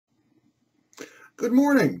Good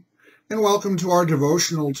morning, and welcome to our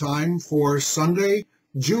devotional time for Sunday,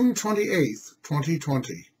 June 28th,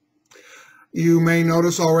 2020. You may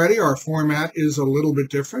notice already our format is a little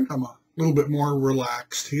bit different. I'm a little bit more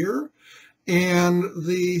relaxed here, and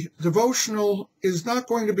the devotional is not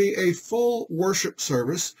going to be a full worship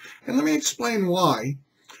service, and let me explain why.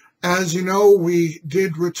 As you know, we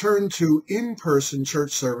did return to in-person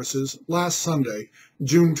church services last Sunday,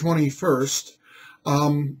 June 21st.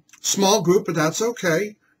 Small group, but that's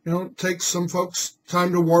okay. It takes some folks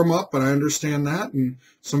time to warm up, and I understand that, and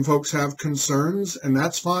some folks have concerns, and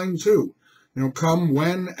that's fine too. Come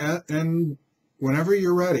when and whenever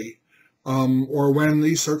you're ready, or when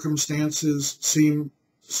these circumstances seem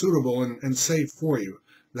suitable and safe for you.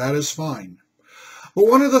 That is fine. But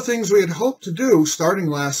one of the things we had hoped to do starting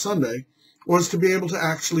last Sunday was to be able to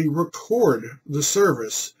actually record the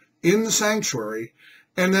service in the sanctuary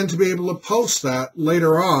and then to be able to post that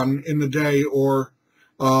later on in the day or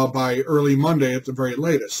by early Monday at the very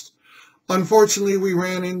latest. Unfortunately, we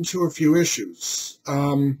ran into a few issues.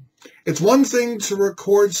 It's one thing to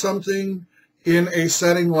record something in a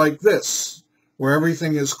setting like this, where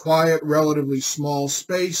everything is quiet, relatively small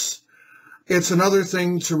space. It's another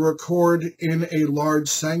thing to record in a large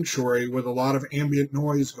sanctuary with a lot of ambient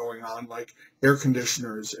noise going on, like air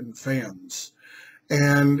conditioners and fans.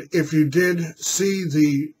 And if you did see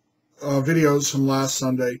the videos from last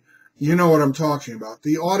Sunday, you know what I'm talking about.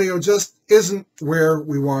 The audio just isn't where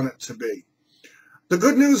we want it to be. The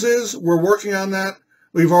good news is we're working on that.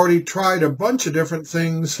 We've already tried a bunch of different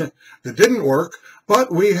things that didn't work, but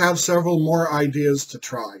we have several more ideas to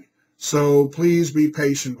try. So please be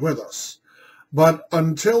patient with us. But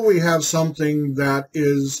until we have something that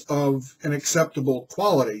is of an acceptable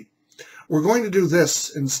quality, we're going to do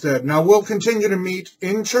this instead. Now, we'll continue to meet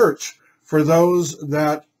in church for those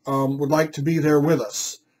that would like to be there with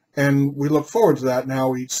us, and we look forward to that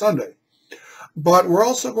now each Sunday. But we're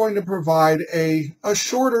also going to provide a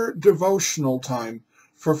shorter devotional time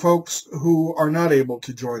for folks who are not able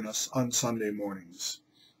to join us on Sunday mornings.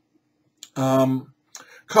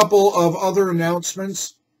 Couple of other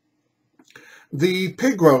announcements. The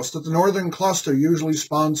pig roast that the Northern Cluster usually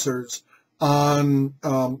sponsors,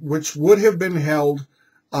 which would have been held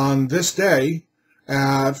on this day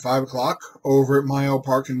at 5 o'clock over at Mayo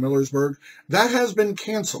Park in Millersburg, that has been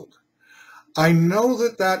canceled. I know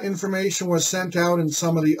that information was sent out in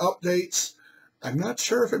some of the updates. I'm not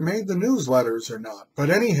sure if it made the newsletters or not, but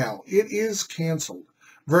anyhow, it is canceled.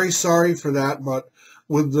 Very sorry for that, but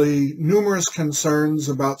with the numerous concerns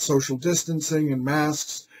about social distancing and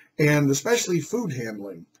masks, and especially food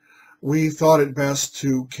handling, we thought it best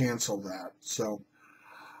to cancel that. So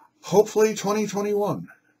hopefully 2021.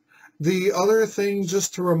 The other thing,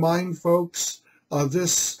 just to remind folks,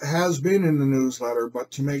 this has been in the newsletter,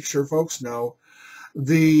 but to make sure folks know,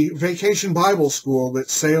 the Vacation Bible School that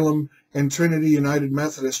Salem and Trinity United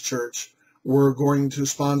Methodist Church were going to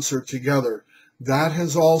sponsor together, that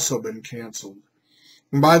has also been canceled.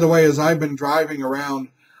 And by the way, as I've been driving around,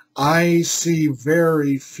 I see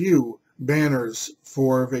very few banners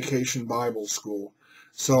for Vacation Bible School.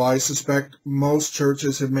 So I suspect most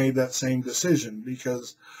churches have made that same decision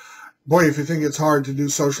because, boy, if you think it's hard to do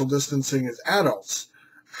social distancing as adults,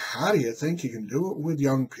 how do you think you can do it with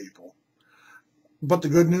young people? But the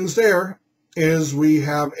good news there is we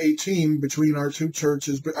have a team between our two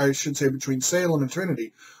churches, I should say between Salem and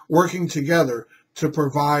Trinity, working together to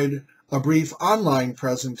provide a brief online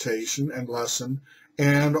presentation and lesson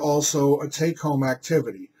and also a take-home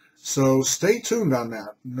activity. So stay tuned on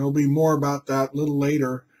that. And there'll be more about that a little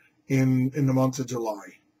later in the month of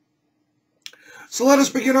July. So let us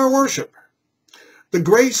begin our worship. The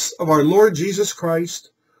grace of our Lord Jesus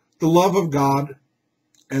Christ, the love of God,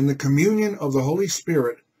 and the communion of the Holy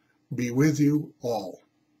Spirit be with you all,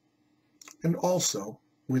 and also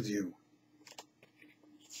with you.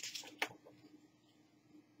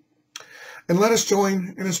 And let us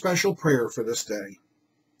join in a special prayer for this day.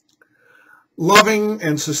 Loving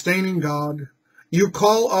and sustaining God, you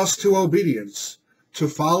call us to obedience, to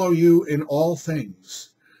follow you in all things,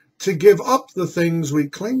 to give up the things we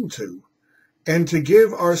cling to, and to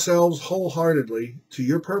give ourselves wholeheartedly to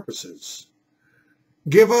your purposes.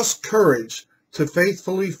 Give us courage to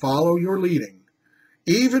faithfully follow your leading,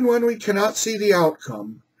 even when we cannot see the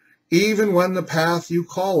outcome, even when the path you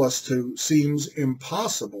call us to seems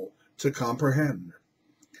impossible to comprehend.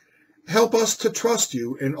 Help us to trust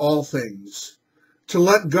you in all things, to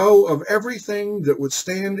let go of everything that would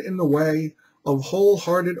stand in the way of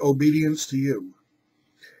wholehearted obedience to you.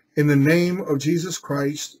 In the name of Jesus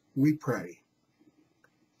Christ, we pray.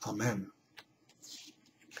 Amen.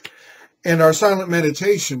 And our silent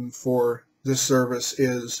meditation for this service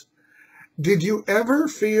is, did you ever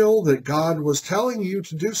feel that God was telling you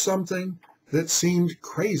to do something that seemed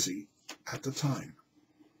crazy at the time?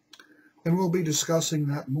 And we'll be discussing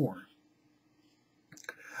that more.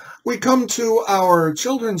 We come to our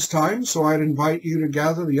children's time, so I'd invite you to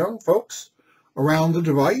gather the young folks around the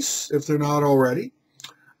device, if they're not already.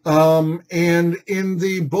 And in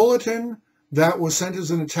the bulletin that was sent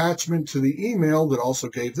as an attachment to the email that also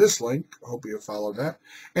gave this link, I hope you followed that.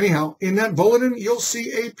 Anyhow, in that bulletin, you'll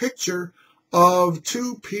see a picture of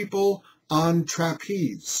two people on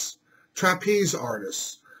trapeze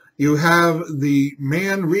artists. You have the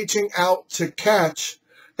man reaching out to catch,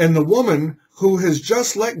 and the woman who has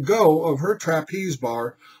just let go of her trapeze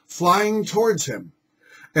bar flying towards him.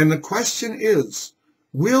 And the question is,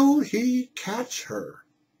 will he catch her?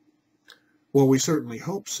 Well, we certainly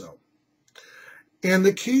hope so. And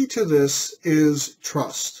the key to this is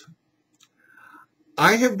trust.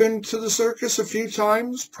 I have been to the circus a few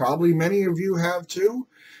times, probably many of you have too.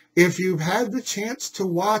 If you've had the chance to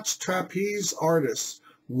watch trapeze artists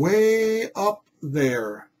way up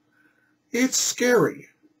there, it's scary.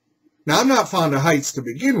 Now, I'm not fond of heights to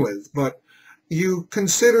begin with, but you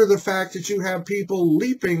consider the fact that you have people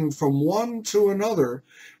leaping from one to another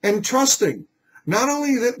and trusting not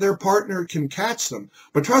only that their partner can catch them,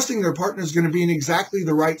 but trusting their partner is going to be in exactly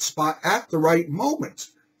the right spot at the right moment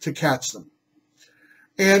to catch them.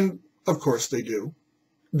 And, of course, they do.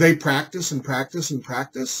 They practice and practice and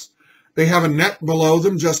practice. They have a net below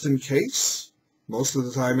them just in case, most of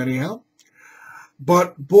the time anyhow.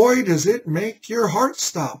 But boy, does it make your heart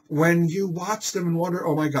stop when you watch them and wonder,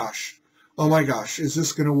 oh my gosh, is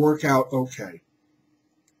this going to work out okay?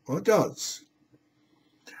 Well, it does.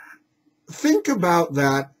 Think about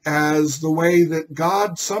that as the way that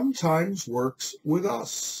God sometimes works with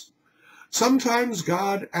us. Sometimes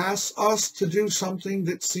God asks us to do something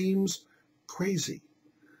that seems crazy,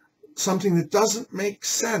 something that doesn't make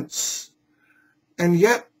sense, and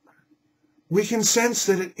yet we can sense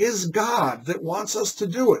that it is God that wants us to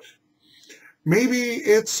do it. Maybe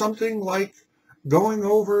it's something like going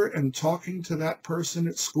over and talking to that person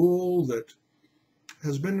at school that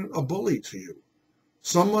has been a bully to you,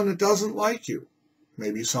 someone that doesn't like you,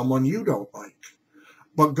 maybe someone you don't like,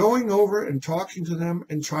 but going over and talking to them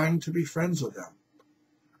and trying to be friends with them.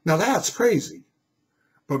 Now that's crazy,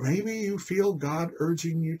 but maybe you feel God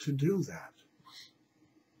urging you to do that.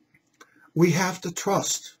 We have to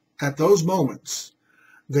trust at those moments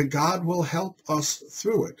that God will help us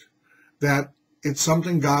through it, that it's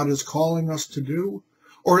something God is calling us to do,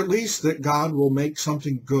 or at least that God will make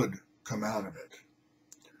something good come out of it.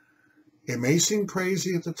 It may seem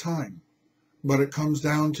crazy at the time, but it comes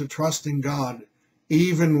down to trusting God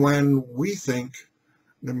even when we think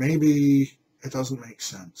that maybe it doesn't make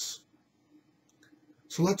sense.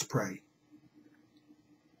 So let's pray.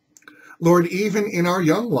 Lord, even in our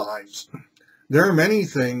young lives, there are many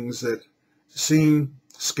things that seem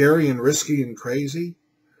scary and risky and crazy.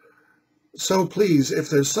 So please, if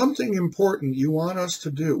there's something important you want us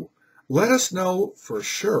to do, let us know for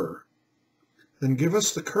sure. Then give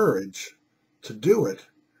us the courage to do it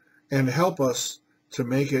and help us to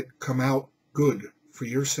make it come out good for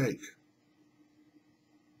your sake.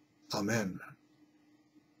 Amen.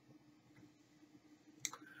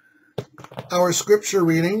 Our scripture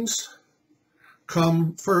readings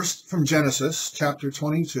come first from Genesis chapter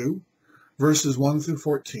 22, verses 1 through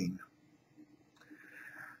 14.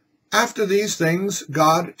 After these things,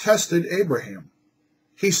 God tested Abraham.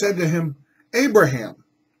 He said to him, Abraham.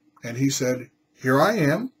 And he said, Here I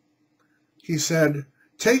am. He said,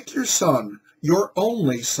 Take your son, your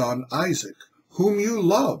only son Isaac, whom you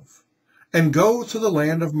love, and go to the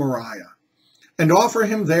land of Moriah, and offer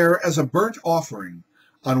him there as a burnt offering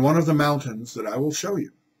on one of the mountains that I will show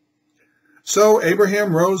you. So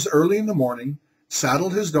Abraham rose early in the morning,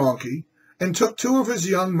 saddled his donkey, and took 2 of his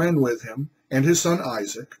young men with him, and his son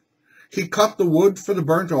Isaac. He cut the wood for the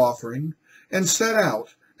burnt offering, and set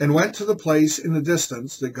out, and went to the place in the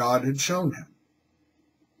distance that God had shown him.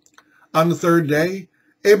 On the 3rd day,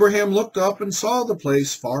 Abraham looked up and saw the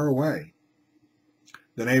place far away.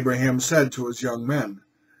 Then Abraham said to his young men,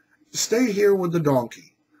 Stay here with the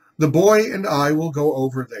donkey. The boy and I will go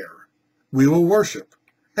over there. We will worship,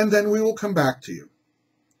 and then we will come back to you.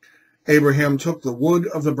 Abraham took the wood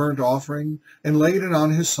of the burnt offering and laid it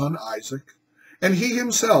on his son Isaac, and he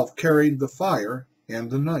himself carried the fire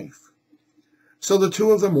and the knife. So the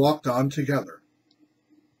 2 of them walked on together.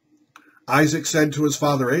 Isaac said to his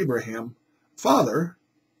father Abraham, Father,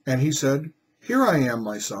 and he said, Here I am,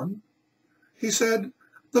 my son. He said,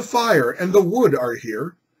 The fire and the wood are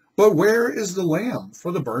here, but where is the lamb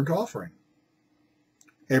for the burnt offering?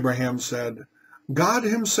 Abraham said, God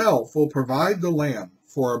himself will provide the lamb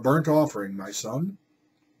for a burnt offering, my son.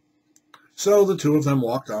 So the two of them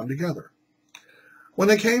walked on together. When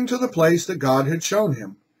they came to the place that God had shown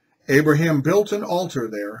him, Abraham built an altar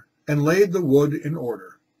there and laid the wood in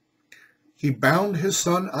order. He bound his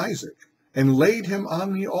son Isaac and laid him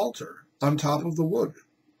on the altar on top of the wood.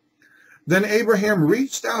 Then Abraham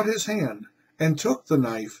reached out his hand and took the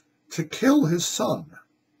knife to kill his son.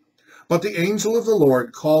 But the angel of the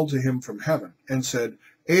Lord called to him from heaven and said,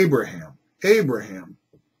 Abraham, Abraham.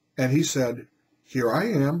 And he said, Here I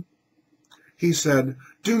am. He said,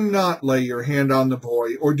 Do not lay your hand on the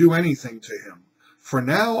boy or do anything to him, for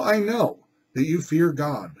now I know that you fear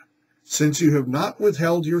God, since you have not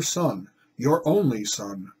withheld your son, your only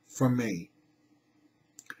son, from me.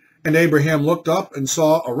 And Abraham looked up and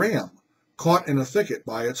saw a ram caught in a thicket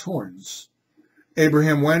by its horns.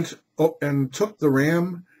 Abraham went and took the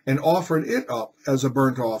ram and offered it up as a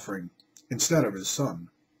burnt offering instead of his son.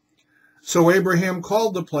 So Abraham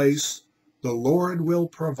called the place, The Lord Will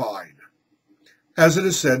Provide. As it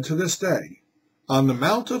is said to this day, On the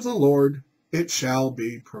mount of the Lord it shall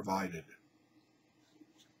be provided.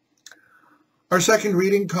 Our second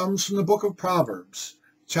reading comes from the book of Proverbs,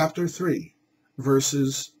 chapter 3,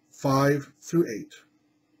 verses 5 through 8.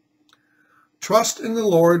 Trust in the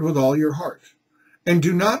Lord with all your heart, and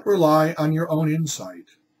do not rely on your own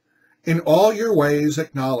insight. In all your ways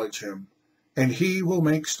acknowledge him, and he will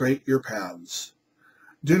make straight your paths.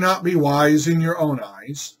 Do not be wise in your own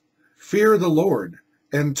eyes. Fear the Lord,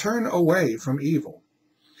 and turn away from evil.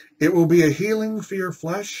 It will be a healing for your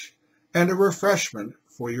flesh and a refreshment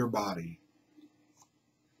for your body.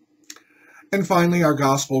 And finally, our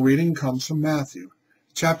gospel reading comes from Matthew,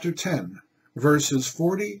 chapter 10, verses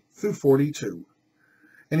 40 through 42.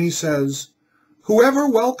 And he says, Whoever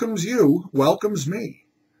welcomes you welcomes me,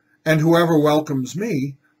 and whoever welcomes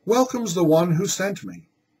me welcomes the one who sent me.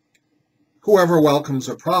 Whoever welcomes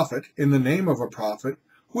a prophet in the name of a prophet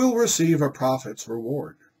will receive a prophet's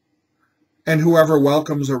reward. And whoever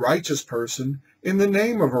welcomes a righteous person in the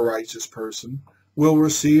name of a righteous person will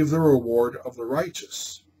receive the reward of the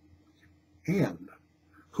righteous. And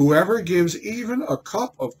whoever gives even a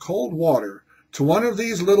cup of cold water to one of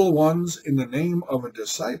these little ones in the name of a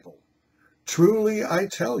disciple, truly I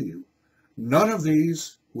tell you, none of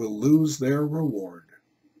these will lose their reward.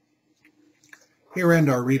 Here end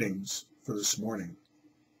our readings for this morning.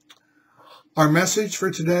 Our message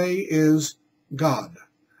for today is God,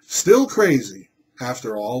 still crazy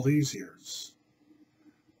after all these years.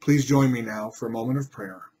 Please join me now for a moment of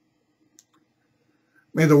prayer.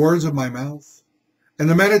 May the words of my mouth and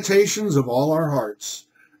the meditations of all our hearts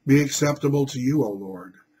be acceptable to you, O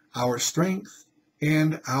Lord, our strength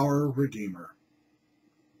and our Redeemer.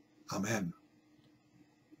 Amen.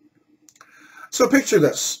 So picture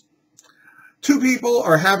this. Two people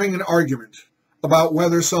are having an argument about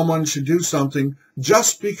whether someone should do something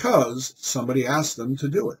just because somebody asked them to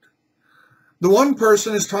do it. The one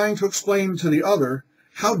person is trying to explain to the other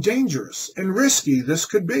how dangerous and risky this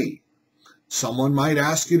could be. Someone might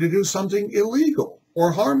ask you to do something illegal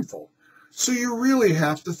or harmful, so you really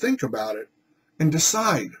have to think about it and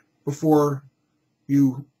decide before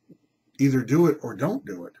you either do it or don't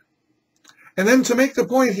do it. And then to make the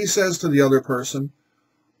point, he says to the other person,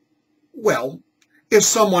 well, if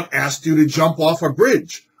someone asked you to jump off a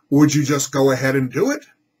bridge, would you just go ahead and do it?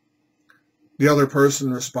 The other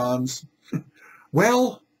person responds,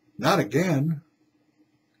 well, not again.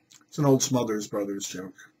 It's an old Smothers Brothers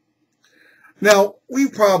joke. Now,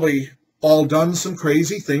 we've probably all done some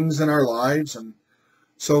crazy things in our lives, and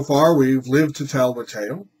so far we've lived to tell the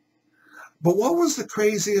tale. But what was the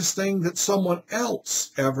craziest thing that someone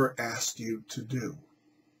else ever asked you to do?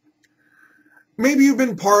 Maybe you've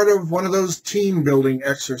been part of one of those team-building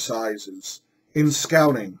exercises in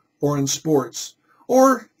scouting or in sports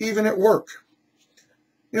or even at work.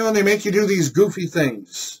 And they make you do these goofy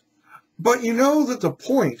things. But you know that the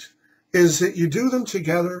point is that you do them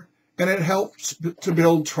together and it helps to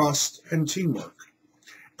build trust and teamwork.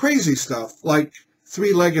 Crazy stuff like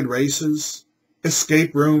three-legged races,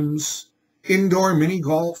 escape rooms, indoor mini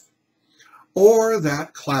golf, or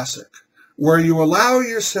that classic where you allow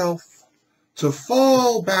yourself to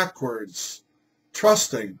fall backwards,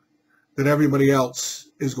 trusting that everybody else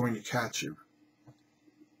is going to catch you.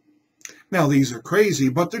 Now, these are crazy,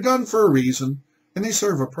 but they're done for a reason, and they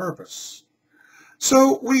serve a purpose.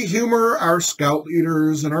 So we humor our scout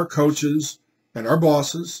leaders and our coaches and our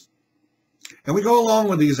bosses, and we go along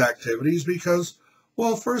with these activities because,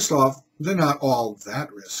 well, first off, they're not all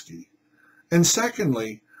that risky. And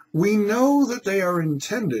secondly, we know that they are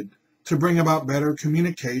intended to bring about better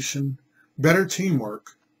communication, better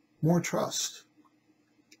teamwork, more trust.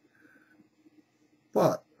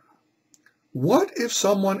 But what if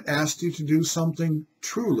someone asked you to do something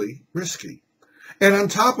truly risky? And on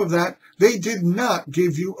top of that, they did not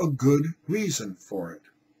give you a good reason for it.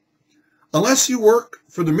 Unless you work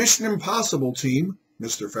for the Mission Impossible team,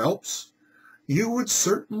 Mr. Phelps, you would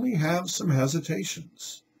certainly have some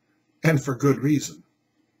hesitations, and for good reason.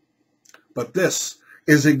 But this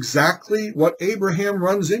is exactly what Abraham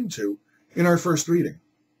runs into in our first reading.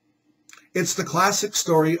 It's the classic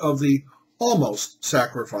story of the almost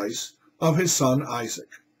sacrifice of his son Isaac.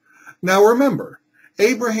 Now remember,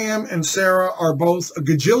 Abraham and Sarah are both a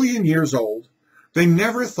gajillion years old. They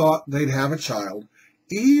never thought they'd have a child,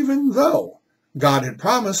 even though God had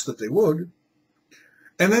promised that they would.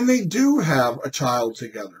 And then they do have a child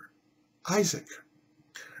together, Isaac.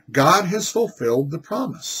 God has fulfilled the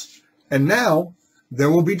promise. And now there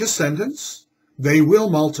will be descendants. They will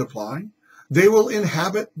multiply. They will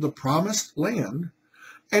inhabit the promised land.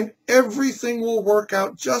 And everything will work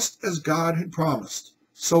out just as God had promised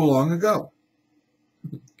so long ago.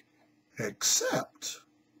 Except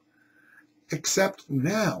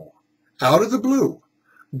now, out of the blue,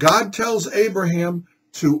 God tells Abraham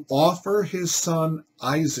to offer his son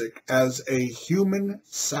Isaac as a human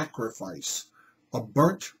sacrifice, a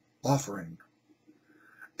burnt offering.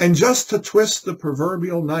 And just to twist the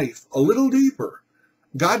proverbial knife a little deeper,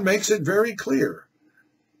 God makes it very clear.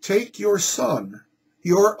 Take your son,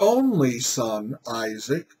 your only son,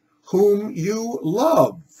 Isaac, whom you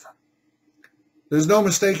love. There's no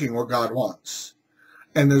mistaking what God wants.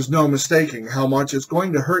 And there's no mistaking how much it's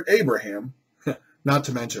going to hurt Abraham, not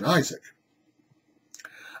to mention Isaac.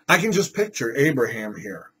 I can just picture Abraham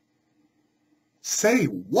here. Say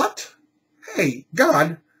what? Hey,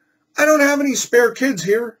 God, I don't have any spare kids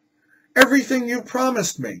here. Everything you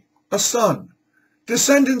promised me, a son,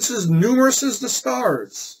 descendants as numerous as the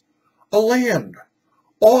stars, a land,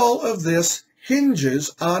 all of this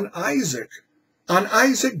hinges on Isaac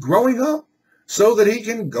growing up so that he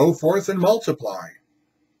can go forth and multiply.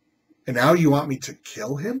 And now you want me to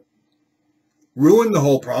kill him? Ruin the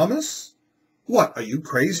whole promise? What, are you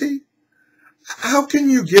crazy? How can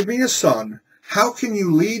you give me a son? How can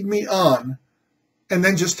you lead me on and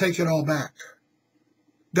then just take it all back?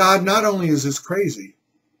 God, not only is this crazy,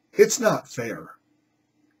 it's not fair.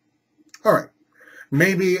 All right,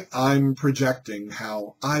 maybe I'm projecting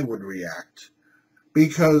how I would react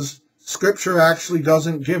because Scripture actually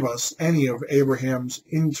doesn't give us any of Abraham's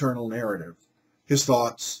internal narrative, his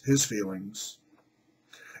thoughts, his feelings.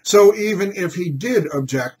 So even if he did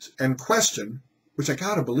object and question, which I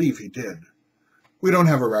gotta believe he did, we don't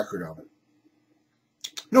have a record of it.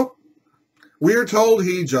 Nope. We are told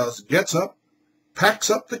he just gets up, packs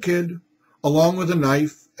up the kid, along with a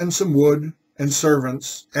knife and some wood and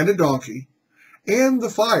servants and a donkey, and the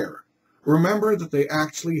fire. Remember that they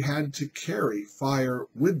actually had to carry fire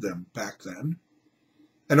with them back then.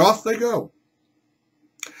 And off they go.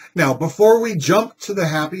 Now, before we jump to the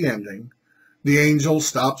happy ending, the angel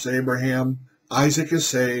stops Abraham, Isaac is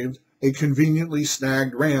saved, a conveniently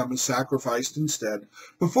snagged ram is sacrificed instead.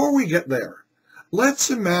 Before we get there,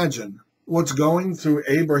 let's imagine what's going through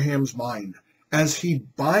Abraham's mind as he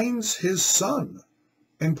binds his son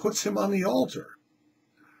and puts him on the altar.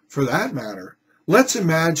 For that matter, let's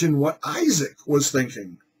imagine what Isaac was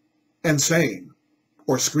thinking and saying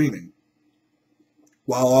or screaming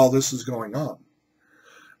while all this is going on.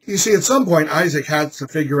 You see, at some point, Isaac had to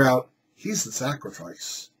figure out he's the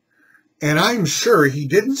sacrifice. And I'm sure he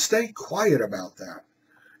didn't stay quiet about that.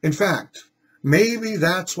 In fact, maybe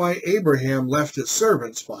that's why Abraham left his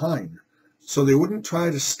servants behind, so they wouldn't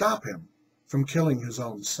try to stop him from killing his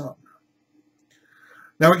own son.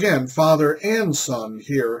 Now again, father and son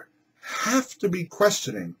here have to be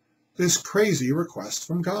questioning this crazy request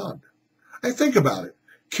from God. I think about it.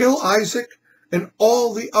 Kill Isaac and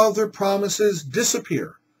all the other promises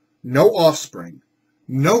disappear. No offspring,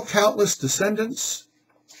 no countless descendants,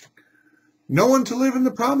 no one to live in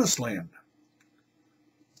the promised land.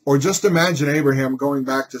 Or just imagine Abraham going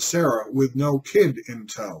back to Sarah with no kid in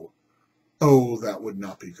tow. Oh, that would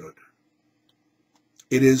not be good.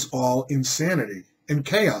 It is all insanity and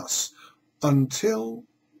chaos until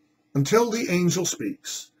the angel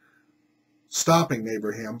speaks, stopping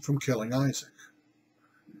Abraham from killing Isaac.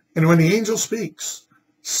 And when the angel speaks,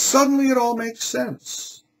 suddenly it all makes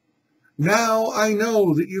sense. Now I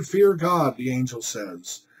know that you fear God, the angel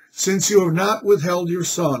says, since you have not withheld your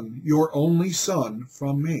son, your only son,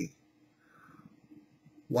 from me.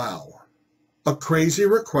 Wow. A crazy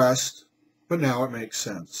request, but now it makes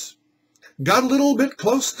sense. Got a little bit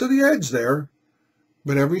close to the edge there,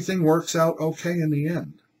 but everything works out okay in the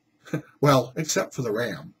end. Well, except for the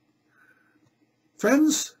ram.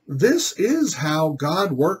 Friends, this is how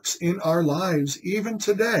God works in our lives even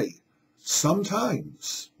today.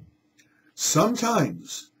 Sometimes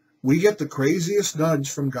we get the craziest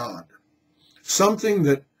nudge from God. Something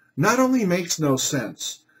that not only makes no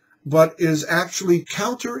sense, but is actually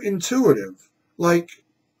counterintuitive. Like,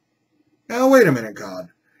 now wait a minute, God.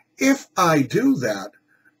 If I do that,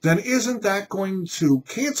 then isn't that going to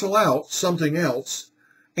cancel out something else?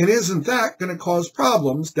 And isn't that going to cause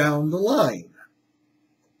problems down the line?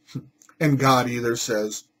 And God either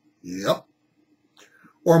says, yep,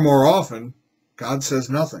 or more often, God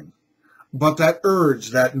says nothing. But that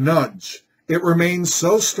urge, that nudge, it remains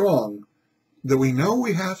so strong that we know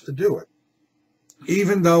we have to do it,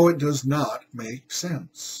 even though it does not make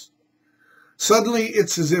sense. Suddenly,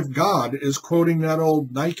 it's as if God is quoting that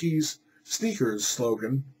old Nike's sneakers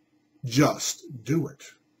slogan, just do it.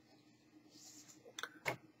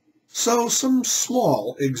 So some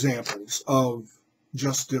small examples of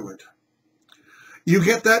just do it. You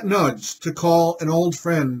get that nudge to call an old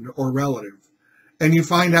friend or relative, and you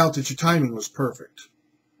find out that your timing was perfect.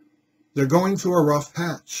 They're going through a rough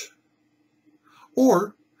patch.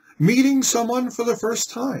 Or meeting someone for the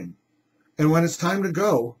first time, and when it's time to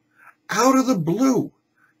go, out of the blue,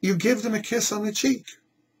 you give them a kiss on the cheek.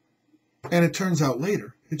 And it turns out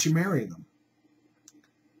later that you marry them.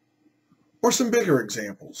 Or some bigger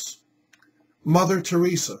examples. Mother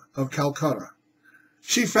Teresa of Calcutta.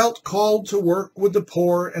 She felt called to work with the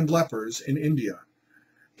poor and lepers in India,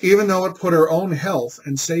 even though it put her own health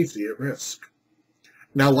and safety at risk.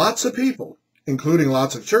 Now, lots of people, including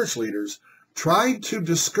lots of church leaders, tried to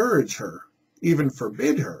discourage her, even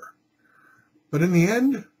forbid her. But in the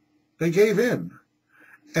end, they gave in.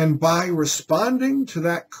 And by responding to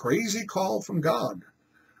that crazy call from God,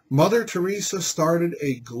 Mother Teresa started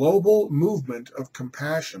a global movement of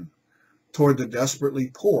compassion toward the desperately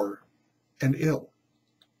poor and ill.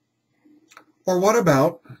 Or what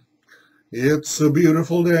about, it's a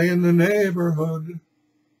beautiful day in the neighborhood?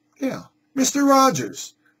 Yeah, Mr.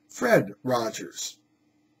 Rogers, Fred Rogers.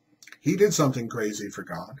 He did something crazy for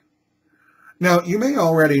God. Now, you may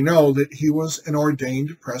already know that he was an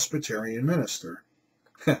ordained Presbyterian minister.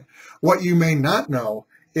 What you may not know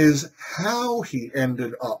is how he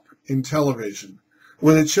ended up in television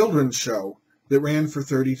with a children's show that ran for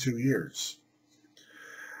 32 years.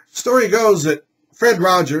 Story goes that Fred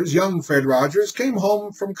Rogers, young Fred Rogers, came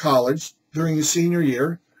home from college during his senior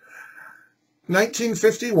year,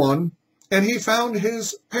 1951, and he found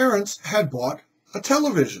his parents had bought a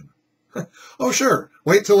television. Oh, sure,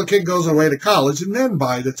 wait till a kid goes away to college and then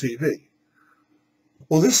buy the TV.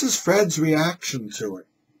 Well, this is Fred's reaction to it.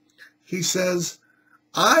 He says,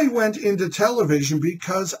 I went into television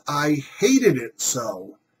because I hated it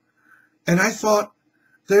so. And I thought,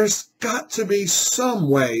 there's got to be some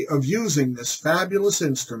way of using this fabulous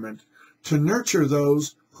instrument to nurture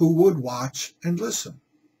those who would watch and listen.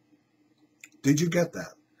 Did you get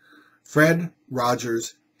that? Fred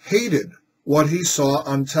Rogers hated what he saw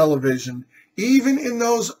on television, even in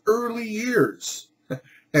those early years.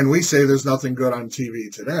 And we say there's nothing good on TV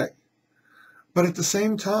today. But at the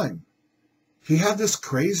same time, he had this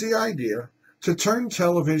crazy idea to turn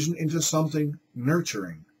television into something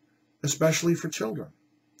nurturing, especially for children,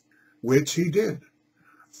 which he did.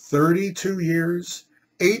 32 years,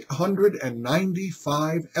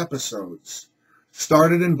 895 episodes,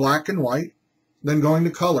 started in black and white, then going to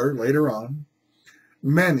color later on.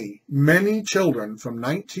 Many, many children from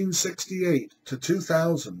 1968 to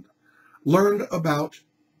 2000 learned about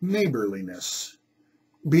neighborliness,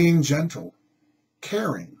 being gentle,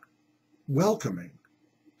 caring, welcoming,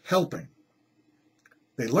 helping.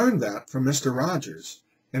 They learned that from Mr. Rogers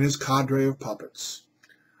and his cadre of puppets.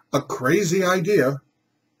 A crazy idea,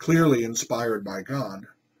 clearly inspired by God,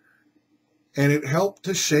 and it helped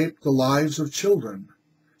to shape the lives of children.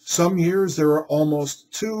 Some years there are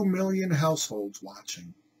almost 2 million households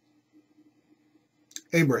watching.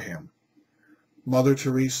 Abraham, Mother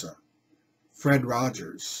Teresa, Fred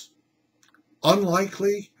Rogers.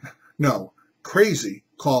 Unlikely, no, crazy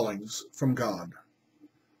callings from God.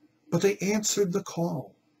 But they answered the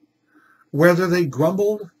call. Whether they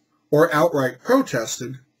grumbled or outright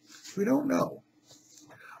protested, we don't know.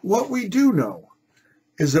 What we do know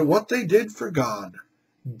is that what they did for God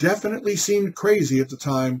definitely seemed crazy at the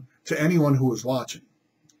time to anyone who was watching.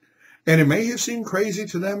 And it may have seemed crazy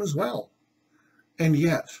to them as well. And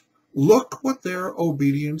yet, look what their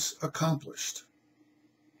obedience accomplished.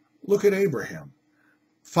 Look at Abraham,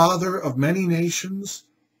 father of many nations,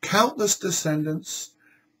 countless descendants,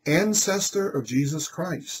 ancestor of Jesus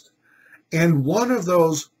Christ, and one of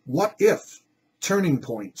those what-if turning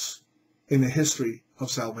points in the history of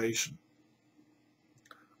salvation.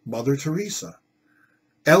 Mother Teresa,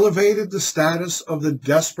 elevated the status of the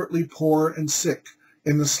desperately poor and sick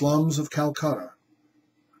in the slums of Calcutta,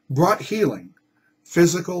 brought healing,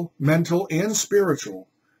 physical, mental, and spiritual,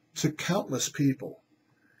 to countless people,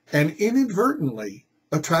 and inadvertently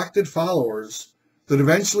attracted followers that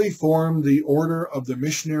eventually formed the Order of the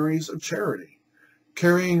Missionaries of Charity,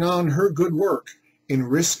 carrying on her good work in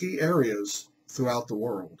risky areas throughout the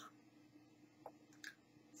world.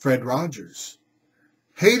 Fred Rogers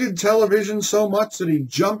hated television so much that he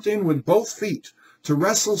jumped in with both feet to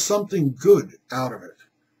wrestle something good out of it.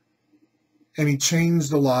 And he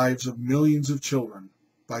changed the lives of millions of children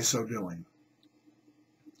by so doing.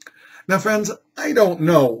 Now, friends, I don't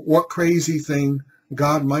know what crazy thing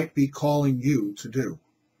God might be calling you to do.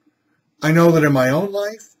 I know that in my own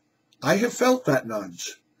life, I have felt that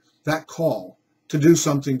nudge, that call to do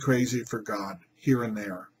something crazy for God here and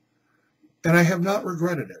there. And I have not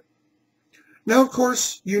regretted it. Now, of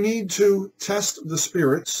course, you need to test the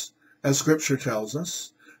spirits, as Scripture tells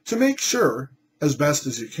us, to make sure, as best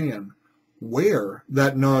as you can, where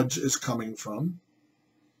that nudge is coming from.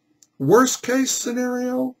 Worst case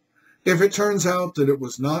scenario, if it turns out that it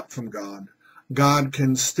was not from God, God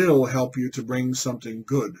can still help you to bring something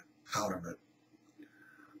good out of it.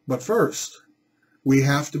 But first, we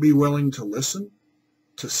have to be willing to listen,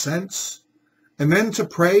 to sense, and then to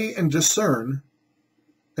pray and discern,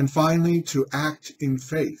 and finally to act in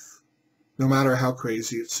faith, no matter how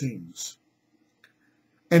crazy it seems.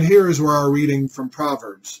 And here is where our reading from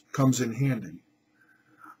Proverbs comes in handy.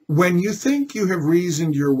 When you think you have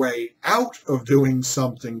reasoned your way out of doing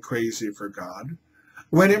something crazy for God,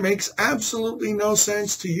 when it makes absolutely no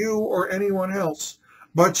sense to you or anyone else,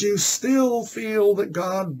 but you still feel that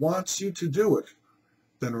God wants you to do it,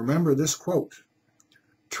 then remember this quote: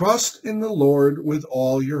 "Trust in the Lord with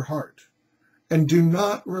all your heart, and do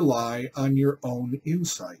not rely on your own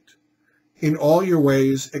insight. In all your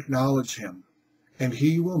ways acknowledge him, and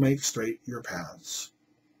he will make straight your paths."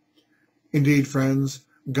 Indeed, friends,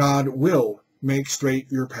 God will make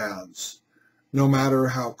straight your paths, no matter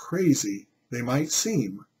how crazy they might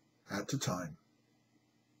seem at the time.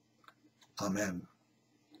 Amen.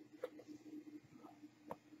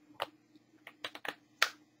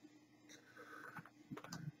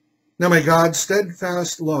 Now may God's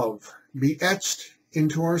steadfast love be etched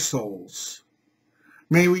into our souls.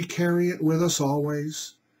 May we carry it with us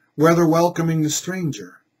always, whether welcoming the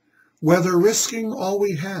stranger, whether risking all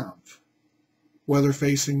we have, whether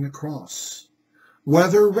facing the cross,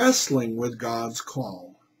 whether wrestling with God's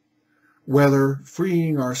call, whether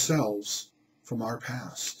freeing ourselves from our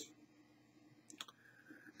past.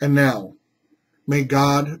 And now, may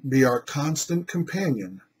God be our constant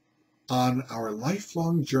companion on our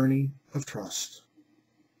lifelong journey of trust.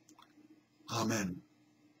 Amen.